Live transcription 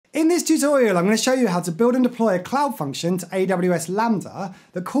In this tutorial, I'm going to show you how to build and deploy a cloud function to AWS Lambda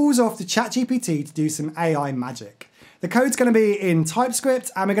that calls off to ChatGPT to do some AI magic. The code's going to be in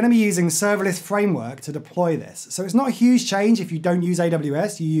TypeScript, and we're going to be using Serverless Framework to deploy this. So it's not a huge change if you don't use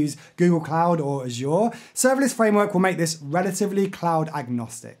AWS, you use Google Cloud or Azure. Serverless Framework will make this relatively cloud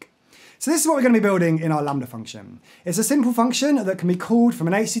agnostic. So this is what we're going to be building in our Lambda function. It's a simple function that can be called from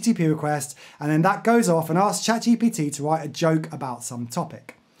an HTTP request, and then that goes off and asks ChatGPT to write a joke about some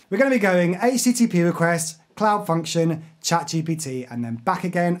topic. We're going to be going HTTP request, cloud function, ChatGPT, and then back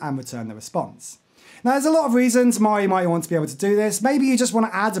again and return the response. Now, there's a lot of reasons why you might want to be able to do this. Maybe you just want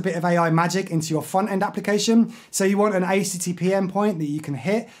to add a bit of AI magic into your front-end application. So you want an HTTP endpoint that you can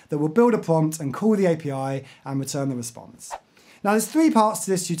hit that will build a prompt and call the API and return the response. Now, there's three parts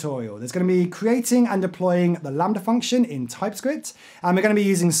to this tutorial. There's going to be creating and deploying the Lambda function in TypeScript, and we're going to be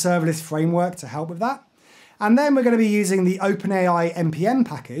using Serverless Framework to help with that. And then we're going to be using the OpenAI npm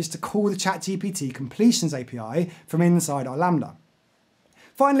package to call the ChatGPT completions API from inside our Lambda.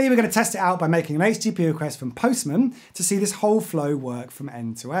 Finally, we're going to test it out by making an HTTP request from Postman to see this whole flow work from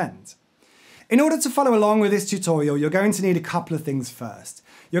end to end. In order to follow along with this tutorial, you're going to need a couple of things first.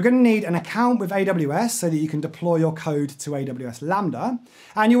 You're going to need an account with AWS so that you can deploy your code to AWS Lambda.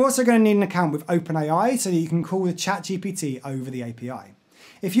 And you're also going to need an account with OpenAI so that you can call the ChatGPT over the API.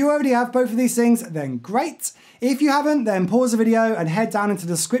 If you already have both of these things, then great. If you haven't, then pause the video and head down into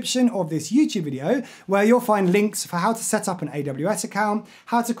the description of this YouTube video where you'll find links for how to set up an AWS account,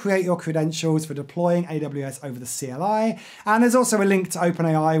 how to create your credentials for deploying AWS over the CLI, and there's also a link to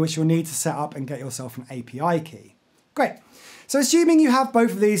OpenAI which you'll need to set up and get yourself an API key. Great. So assuming you have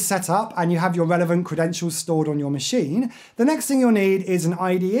both of these set up and you have your relevant credentials stored on your machine, the next thing you'll need is an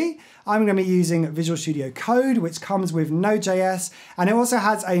IDE. I'm going to be using Visual Studio Code, which comes with Node.js, and it also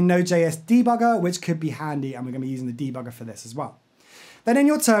has a Node.js debugger, which could be handy, and we're going to be using the debugger for this as well. Then in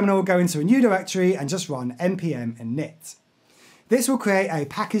your terminal, go into a new directory and just run npm init. This will create a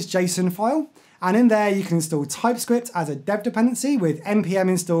package.json file, and in there you can install TypeScript as a dev dependency with npm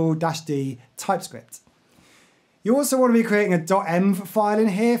install-d TypeScript. You also want to be creating a .env file in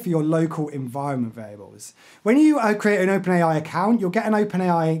here for your local environment variables. When you create an OpenAI account, you'll get an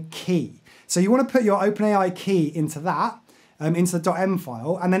OpenAI key. So you want to put your OpenAI key into that, into the .env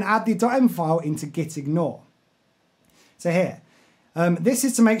file, and then add the .env file into gitignore. So here, this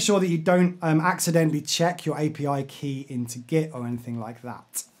is to make sure that you don't accidentally check your API key into Git or anything like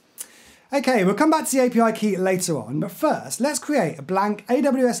that. Okay, we'll come back to the API key later on, but first, let's create a blank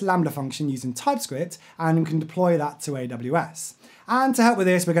AWS Lambda function using TypeScript, and we can deploy that to AWS. And to help with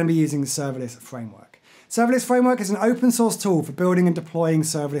this, we're going to be using Serverless Framework. Serverless Framework is an open source tool for building and deploying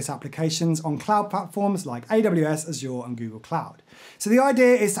serverless applications on cloud platforms like AWS, Azure, and Google Cloud. So the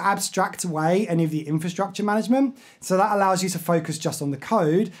idea is to abstract away any of the infrastructure management, so that allows you to focus just on the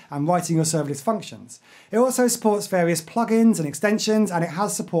code and writing your serverless functions. It also supports various plugins and extensions, and it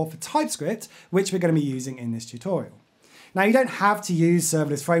has support for TypeScript, which we're going to be using in this tutorial. Now, you don't have to use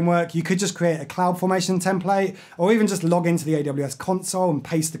Serverless Framework. You could just create a CloudFormation template or even just log into the AWS console and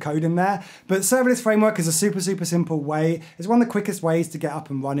paste the code in there. But Serverless Framework is a super simple way. It's one of the quickest ways to get up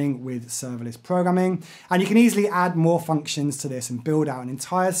and running with serverless programming. And you can easily add more functions to this and build out an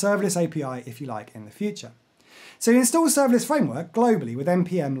entire serverless API if you like in the future. So you install Serverless Framework globally with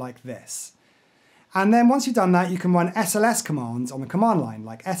npm like this. And then once you've done that, you can run SLS commands on the command line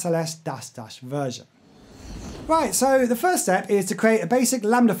like sls-version. Right, so the first step is to create a basic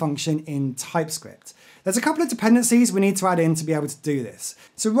Lambda function in TypeScript. There's a couple of dependencies we need to add in to be able to do this.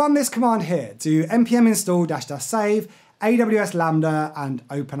 So run this command here, do npm install-save, AWS Lambda, and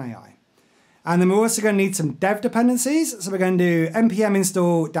OpenAI. And then we're also going to need some dev dependencies. So we're going to do npm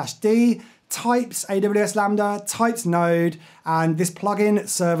install-d, types AWS Lambda, types node, and this plugin,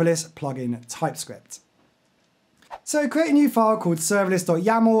 serverless plugin TypeScript. So create a new file called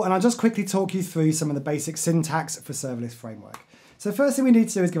serverless.yaml, and I'll just quickly talk you through some of the basic syntax for Serverless Framework. So the first thing we need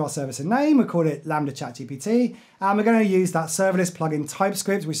to do is give our service a name. We'll call it Lambda ChatGPT, and we're going to use that serverless plugin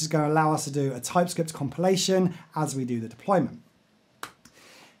TypeScript, which is going to allow us to do a TypeScript compilation as we do the deployment.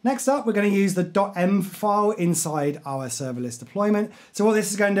 Next up, we're going to use the .env file inside our serverless deployment. So what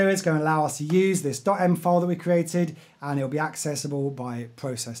this is going to do is going to allow us to use this .env file that we created, and it'll be accessible by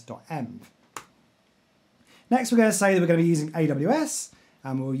process.env. Next, we're going to say that we're going to be using AWS,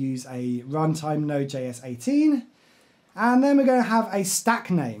 and we'll use a runtime Node.js 18. And then we're going to have a stack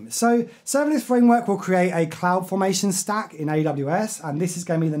name. So Serverless Framework will create a CloudFormation stack in AWS, and this is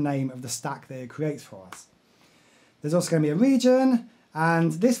going to be the name of the stack that it creates for us. There's also going to be a region,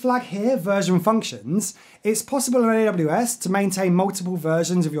 And this flag here, version functions, it's possible in AWS to maintain multiple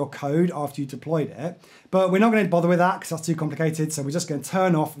versions of your code after you deployed it, but we're not going to bother with that because that's too complicated, so we're just going to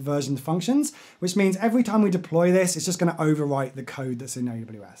turn off version functions, which means every time we deploy this, it's just going to overwrite the code that's in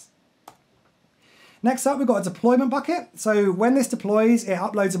AWS. Next up, we've got a deployment bucket. So when this deploys, it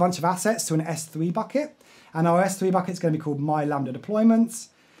uploads a bunch of assets to an S3 bucket, and our S3 bucket is going to be called My Lambda Deployments.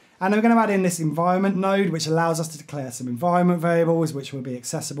 And we're going to add in this environment node, which allows us to declare some environment variables, which will be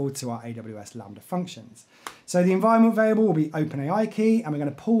accessible to our AWS Lambda functions. So the environment variable will be OpenAI key, and we're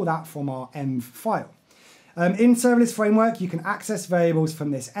going to pull that from our env file. In Serverless Framework, you can access variables from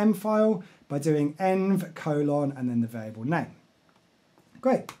this env file by doing env : and then the variable name.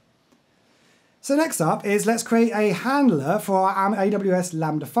 Great. So next up is let's create a handler for our AWS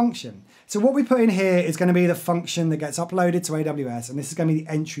Lambda function. So what we put in here is going to be the function that gets uploaded to AWS, and this is going to be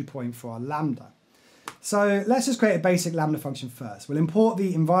the entry point for our Lambda. So let's just create a basic Lambda function first. We'll import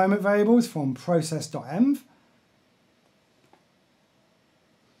the environment variables from process.env.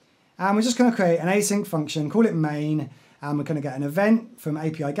 And we're just going to create an async function, call it main, and we're going to get an event from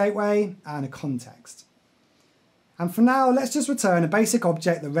API gateway and a context. And for now, let's just return a basic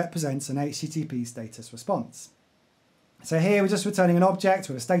object that represents an HTTP status response. So here we're just returning an object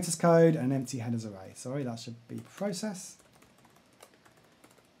with a status code and an empty headers array. Sorry, that should be process.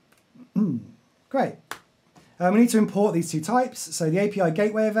 Great. We need to import these two types. So the API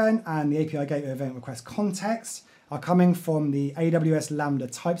gateway event and the API gateway event request context are coming from the AWS Lambda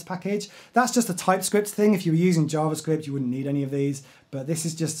types package. That's just a TypeScript thing. If you were using JavaScript, you wouldn't need any of these, but this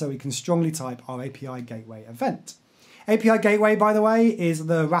is just so we can strongly type our API gateway event. API gateway, by the way, is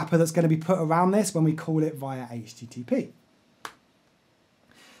the wrapper that's going to be put around this when we call it via HTTP.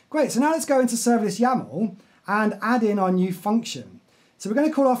 Great, so now let's go into Serverless YAML and add in our new function. So we're going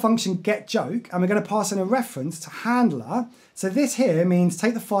to call our function getJoke, and we're going to pass in a reference to handler. So this here means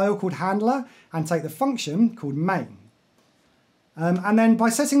take the file called handler and take the function called main. And then by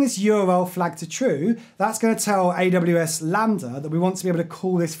setting this URL flag to true, that's going to tell AWS Lambda that we want to be able to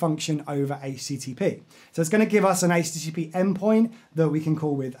call this function over HTTP. So it's going to give us an HTTP endpoint that we can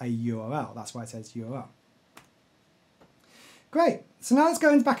call with a URL. That's why it says URL. Great. So now let's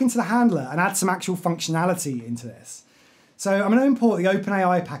go back into the handler and add some actual functionality into this. So I'm going to import the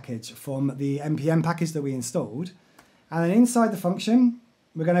OpenAI package from the npm package that we installed. And then inside the function,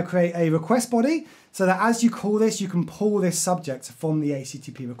 we're going to create a request body so that as you call this, you can pull this subject from the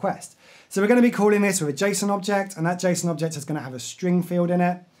HTTP request. So we're going to be calling this with a JSON object, and that JSON object is going to have a string field in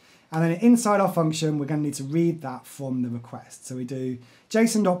it. And then inside our function, we're going to need to read that from the request. So we do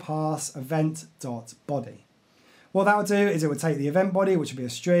json.parse event.body. What that will do is it will take the event body, which will be a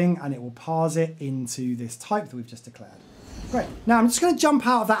string, and it will parse it into this type that we've just declared. Great. Now I'm just going to jump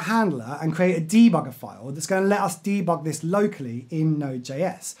out of that handler and create a debugger file that's going to let us debug this locally in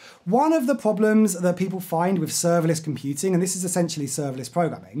Node.js. One of the problems that people find with serverless computing, and this is essentially serverless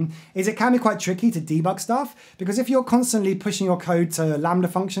programming, is it can be quite tricky to debug stuff, because if you're constantly pushing your code to Lambda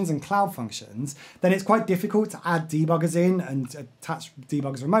functions and cloud functions, then it's quite difficult to add debuggers in and attach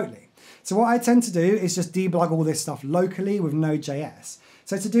debuggers remotely. So what I tend to do is just debug all this stuff locally with Node.js.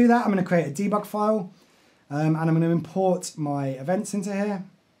 So to do that, I'm going to create a debug file. And I'm going to import my events into here.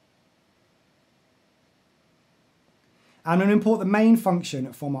 And I'm going to import the main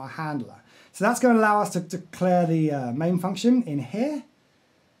function from our handler. So that's going to allow us to declare the main function in here.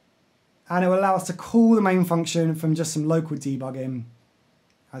 And it will allow us to call the main function from just some local debugging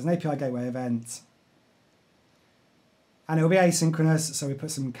as an API gateway event. And it will be asynchronous, so we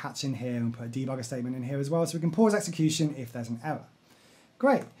put some catch in here and put a debugger statement in here as well, so we can pause execution if there's an error.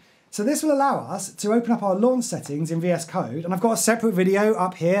 Great. So this will allow us to open up our launch settings in VS Code, and I've got a separate video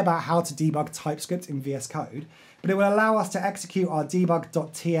up here about how to debug TypeScript in VS Code, but it will allow us to execute our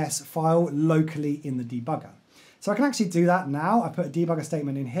debug.ts file locally in the debugger. So I can actually do that now. I put a debugger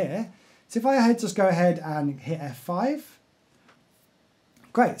statement in here. So if I just go ahead and hit F5,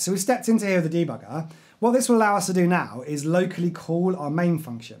 great, so we stepped into here with the debugger. What this will allow us to do now is locally call our main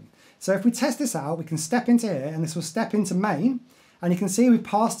function. So if we test this out, we can step into here, and this will step into main. And you can see we've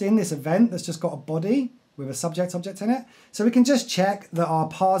passed in this event that's just got a body with a subject object in it. So we can just check that our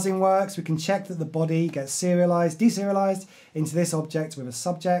parsing works. We can check that the body gets serialized, deserialized into this object with a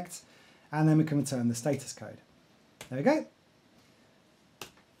subject. And then we can return the status code. There we go.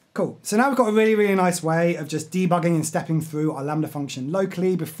 Cool. So now we've got a really, really nice way of just debugging and stepping through our Lambda function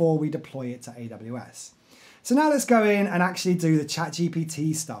locally before we deploy it to AWS. So now let's go in and actually do the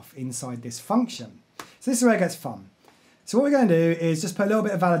ChatGPT stuff inside this function. So this is where it gets fun. So what we're going to do is just put a little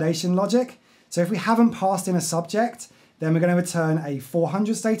bit of validation logic. So if we haven't passed in a subject, then we're going to return a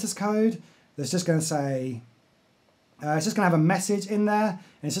 400 status code that's just going to say It's just going to have a message in there,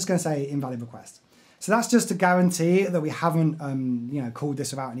 and it's just going to say invalid request. So that's just to guarantee that we haven't called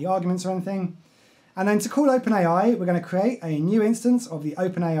this without any arguments or anything. And then to call OpenAI, we're going to create a new instance of the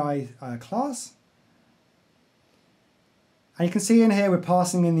OpenAI class. And you can see in here we're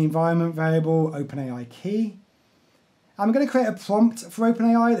passing in the environment variable OpenAI key. And we're going to create a prompt for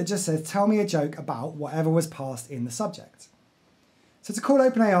OpenAI that just says, tell me a joke about whatever was passed in the subject. So to call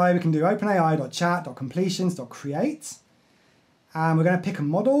OpenAI, we can do openai.chat.completions.create. And we're going to pick a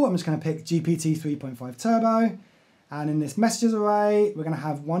model. I'm just going to pick GPT 3.5 Turbo. And in this messages array, we're going to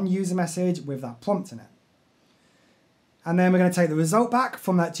have one user message with that prompt in it. And then we're going to take the result back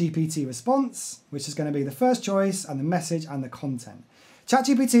from that GPT response, which is going to be the first choice and the message and the content.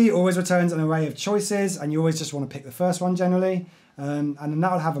 ChatGPT always returns an array of choices, and you always just want to pick the first one generally. And then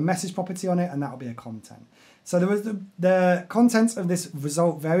that will have a message property on it, and that will be a content. So the contents of this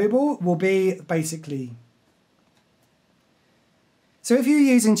result variable will be basically... So if you're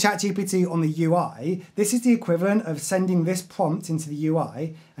using ChatGPT on the UI, this is the equivalent of sending this prompt into the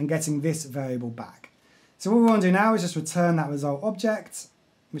UI and getting this variable back. So what we want to do now is just return that result object,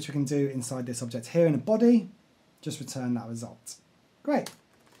 which we can do inside this object here in a body, just return that result. Great.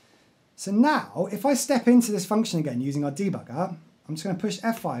 So now, if I step into this function again using our debugger, I'm just going to push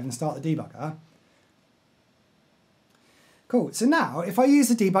F5 and start the debugger. Cool. So now, if I use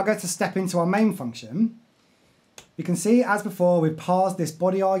the debugger to step into our main function, you can see, as before, we've parsed this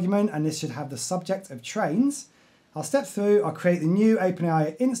body argument, and this should have the subject of trains. I'll step through, I'll create the new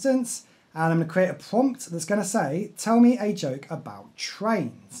OpenAI instance, and I'm going to create a prompt that's going to say, tell me a joke about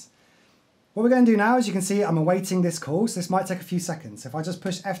trains. What we're going to do now is you can see I'm awaiting this call, so this might take a few seconds. If I just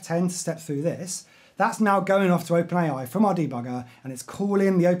push F10 to step through this, that's now going off to OpenAI from our debugger, and it's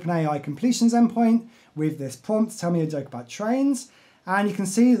calling the OpenAI completions endpoint with this prompt, tell me a joke about trains. And you can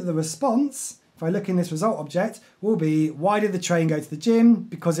see that the response, if I look in this result object, will be, why did the train go to the gym?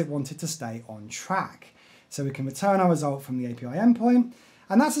 Because it wanted to stay on track. So we can return our result from the API endpoint.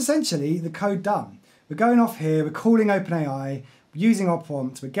 And that's essentially the code done. We're going off here, we're calling OpenAI, using our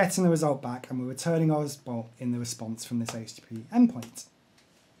prompt, we're getting the result back, and we're returning our result in the response from this HTTP endpoint.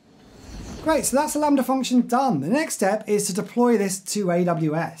 Great, so that's the Lambda function done. The next step is to deploy this to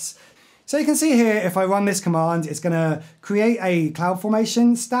AWS. So you can see here, if I run this command, it's going to create a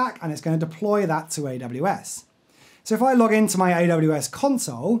CloudFormation stack, and it's going to deploy that to AWS. So if I log into my AWS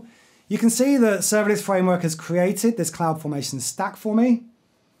console, you can see that Serverless Framework has created this CloudFormation stack for me.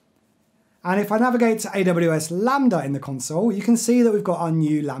 And if I navigate to AWS Lambda in the console, you can see that we've got our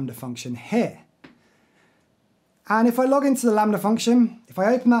new Lambda function here. And if I log into the Lambda function, if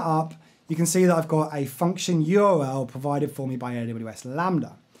I open that up, you can see that I've got a function URL provided for me by AWS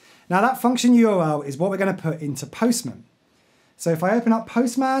Lambda. Now that function URL is what we're going to put into Postman. So if I open up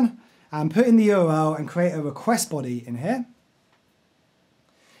Postman and put in the URL and create a request body in here,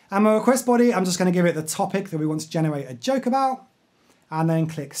 and my request body, I'm just going to give it the topic that we want to generate a joke about, and then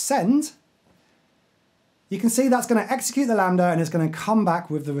click send. You can see that's going to execute the Lambda, and it's going to come back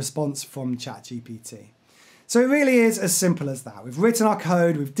with the response from ChatGPT. So it really is as simple as that. We've written our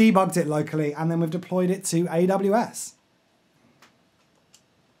code, we've debugged it locally, and then we've deployed it to AWS.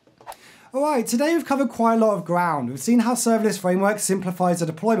 All right, today we've covered quite a lot of ground. We've seen how Serverless Framework simplifies the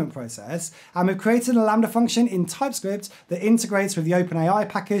deployment process, and we've created a Lambda function in TypeScript that integrates with the OpenAI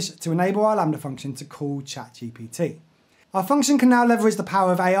package to enable our Lambda function to call ChatGPT. Our function can now leverage the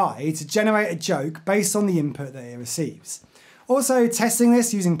power of AI to generate a joke based on the input that it receives. Also, testing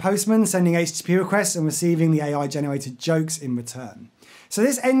this using Postman, sending HTTP requests and receiving the AI-generated jokes in return. So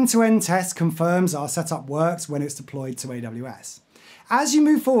this end-to-end test confirms our setup works when it's deployed to AWS. As you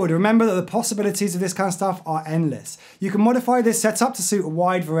move forward, remember that the possibilities of this kind of stuff are endless. You can modify this setup to suit a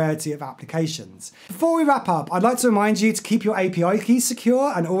wide variety of applications. Before we wrap up, I'd like to remind you to keep your API keys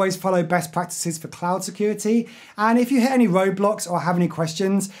secure and always follow best practices for cloud security. And if you hit any roadblocks or have any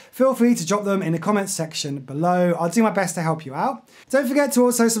questions, feel free to drop them in the comments section below. I'll do my best to help you out. Don't forget to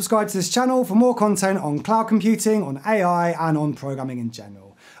also subscribe to this channel for more content on cloud computing, on AI, and on programming in general.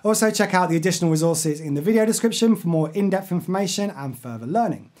 Also, check out the additional resources in the video description for more in-depth information and further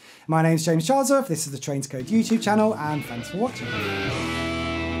learning. My name's James Charlesworth, this is the Train to Code YouTube channel, and thanks for watching.